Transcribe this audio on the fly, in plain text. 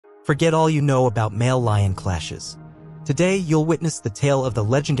Forget all you know about male-lion clashes. Today, you'll witness the tale of the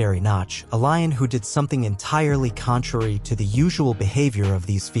legendary Nach, a lion who did something entirely contrary to the usual behavior of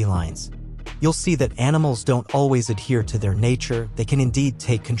these felines. You'll see that animals don't always adhere to their nature, they can indeed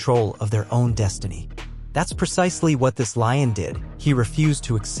take control of their own destiny. That's precisely what this lion did. He refused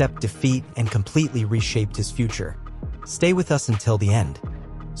to accept defeat and completely reshaped his future. Stay with us until the end.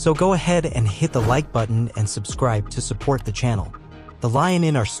 So go ahead and hit the like button and subscribe to support the channel. The lion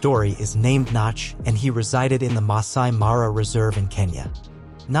in our story is named Nach, and he resided in the Masai Mara Reserve in Kenya.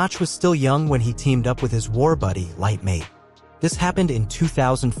 Nach was still young when he teamed up with his war buddy, Lightmate. This happened in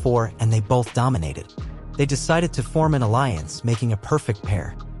 2004, and they both dominated. They decided to form an alliance, making a perfect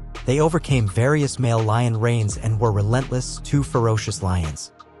pair. They overcame various male lion reigns and were relentless, two ferocious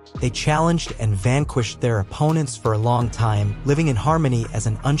lions. They challenged and vanquished their opponents for a long time, living in harmony as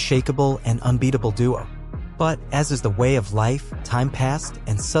an unshakable and unbeatable duo. But, as is the way of life, time passed,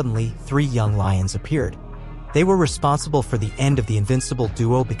 and suddenly, 3 young lions appeared. They were responsible for the end of the invincible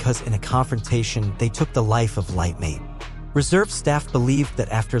duo because in a confrontation, they took the life of Lightmate. Reserve staff believed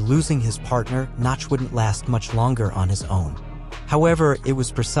that after losing his partner, Nach wouldn't last much longer on his own. However, it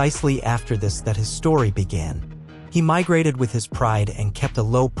was precisely after this that his story began. He migrated with his pride and kept a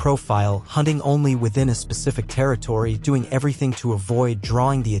low profile, hunting only within a specific territory, doing everything to avoid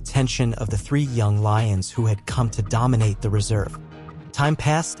drawing the attention of the 3 young lions who had come to dominate the reserve. Time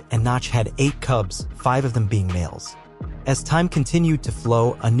passed, and Nach had 8 cubs, 5 of them being males. As time continued to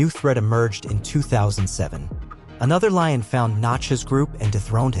flow, a new threat emerged in 2007. Another lion found Nach's group and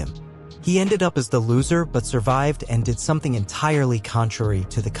dethroned him. He ended up as the loser but survived and did something entirely contrary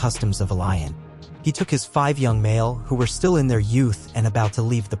to the customs of a lion. He took his 5 young male, who were still in their youth and about to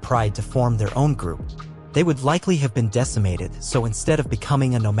leave the pride to form their own group. They would likely have been decimated, so instead of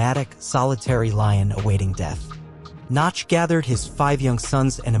becoming a nomadic, solitary lion awaiting death, Nach gathered his 5 young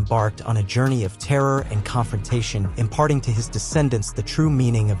sons and embarked on a journey of terror and confrontation, imparting to his descendants the true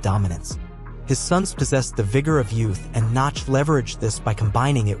meaning of dominance. His sons possessed the vigor of youth, and Nach leveraged this by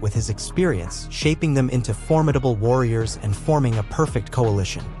combining it with his experience, shaping them into formidable warriors and forming a perfect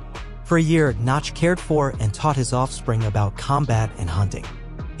coalition. For a year, Nach cared for and taught his offspring about combat and hunting.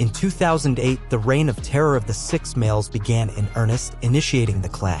 In 2008, the reign of terror of the 6 males began in earnest, initiating the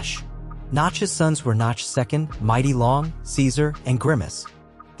clash. Nach's sons were Nach II, Mighty Long, Caesar, and Grimace.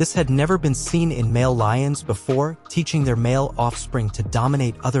 This had never been seen in male lions before, teaching their male offspring to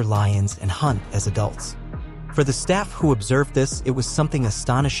dominate other lions and hunt as adults. For the staff who observed this, it was something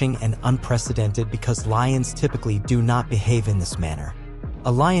astonishing and unprecedented because lions typically do not behave in this manner.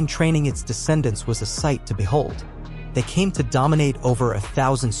 A lion training its descendants was a sight to behold. They came to dominate over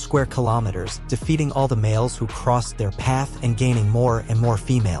 1,000 square kilometers, defeating all the males who crossed their path and gaining more and more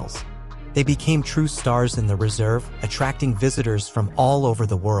females. They became true stars in the reserve, attracting visitors from all over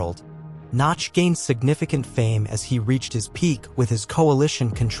the world. Nach gained significant fame as he reached his peak, with his coalition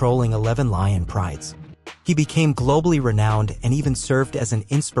controlling 11 lion prides. He became globally renowned and even served as an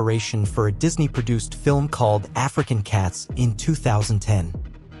inspiration for a Disney-produced film called African Cats in 2010.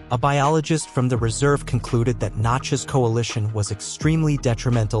 A biologist from the reserve concluded that Nach's coalition was extremely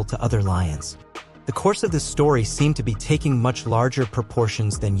detrimental to other lions. The course of this story seemed to be taking much larger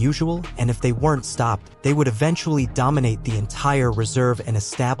proportions than usual, and if they weren't stopped, they would eventually dominate the entire reserve and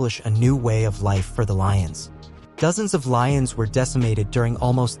establish a new way of life for the lions. Dozens of lions were decimated during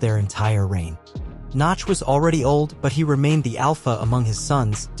almost their entire reign. Nach was already old, but he remained the alpha among his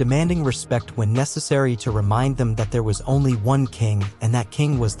sons, demanding respect when necessary to remind them that there was only one king, and that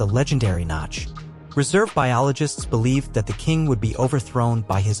king was the legendary Nach. Reserve biologists believed that the king would be overthrown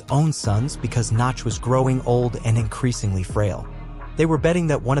by his own sons because Nach was growing old and increasingly frail. They were betting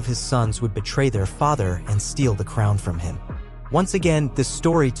that one of his sons would betray their father and steal the crown from him. Once again, this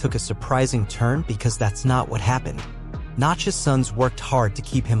story took a surprising turn because that's not what happened. Nach's sons worked hard to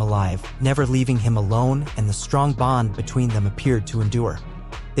keep him alive, never leaving him alone, and the strong bond between them appeared to endure.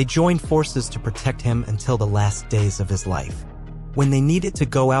 They joined forces to protect him until the last days of his life. When they needed to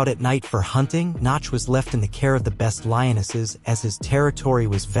go out at night for hunting, Nach was left in the care of the best lionesses as his territory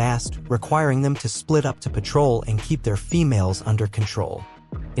was vast, requiring them to split up to patrol and keep their females under control.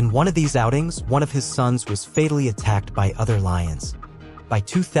 In one of these outings, one of his sons was fatally attacked by other lions. By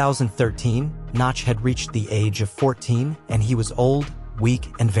 2013, Nach had reached the age of 14, and he was old, weak,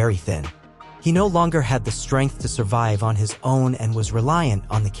 and very thin. He no longer had the strength to survive on his own and was reliant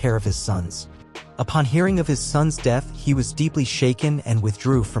on the care of his sons. Upon hearing of his son's death, he was deeply shaken and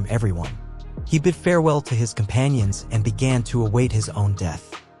withdrew from everyone. He bid farewell to his companions and began to await his own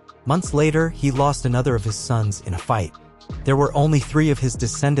death. Months later, he lost another of his sons in a fight. There were only 3 of his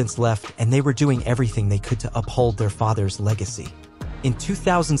descendants left, and they were doing everything they could to uphold their father's legacy. In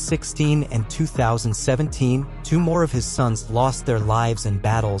 2016 and 2017, two more of his sons lost their lives in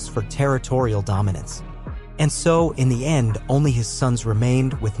battles for territorial dominance. And so, in the end, only his sons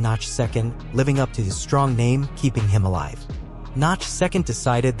remained, with Nach II living up to his strong name, keeping him alive. Nach II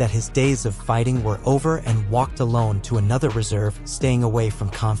decided that his days of fighting were over and walked alone to another reserve, staying away from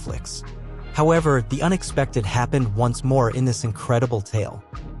conflicts. However, the unexpected happened once more in this incredible tale.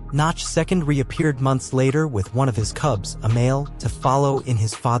 Nach II reappeared months later with one of his cubs, a male, to follow in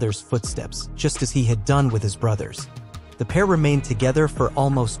his father's footsteps, just as he had done with his brothers. The pair remained together for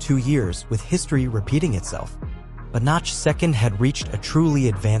almost 2 years, with history repeating itself. But Nach II had reached a truly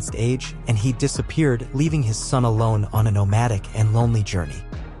advanced age, and he disappeared, leaving his son alone on a nomadic and lonely journey.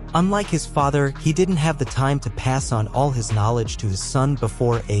 Unlike his father, he didn't have the time to pass on all his knowledge to his son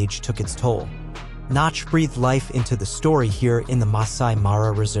before age took its toll. Nach breathed life into the story here in the Masai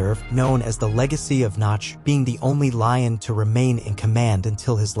Mara Reserve, known as the Legacy of Nach, being the only lion to remain in command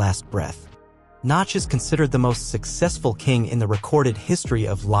until his last breath. Nach is considered the most successful king in the recorded history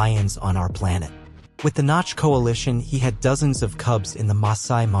of lions on our planet. With the Nach coalition, he had dozens of cubs in the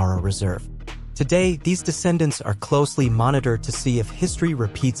Masai Mara Reserve. Today, these descendants are closely monitored to see if history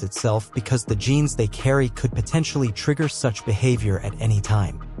repeats itself because the genes they carry could potentially trigger such behavior at any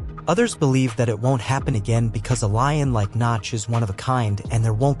time. Others believe that it won't happen again because a lion like Nach is one of a kind and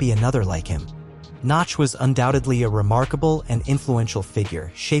there won't be another like him. Nach was undoubtedly a remarkable and influential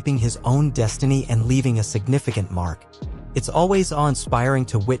figure, shaping his own destiny and leaving a significant mark. It's always awe-inspiring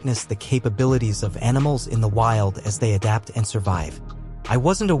to witness the capabilities of animals in the wild as they adapt and survive. I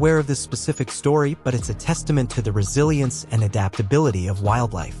wasn't aware of this specific story, but it's a testament to the resilience and adaptability of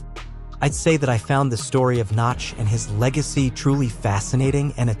wildlife. I'd say that I found the story of Nach and his legacy truly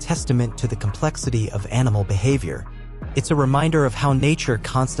fascinating and a testament to the complexity of animal behavior. It's a reminder of how nature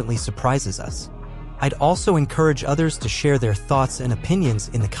constantly surprises us. I'd also encourage others to share their thoughts and opinions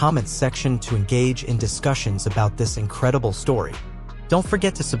in the comments section to engage in discussions about this incredible story. Don't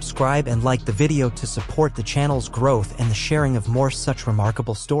forget to subscribe and like the video to support the channel's growth and the sharing of more such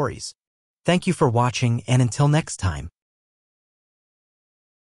remarkable stories. Thank you for watching, and until next time.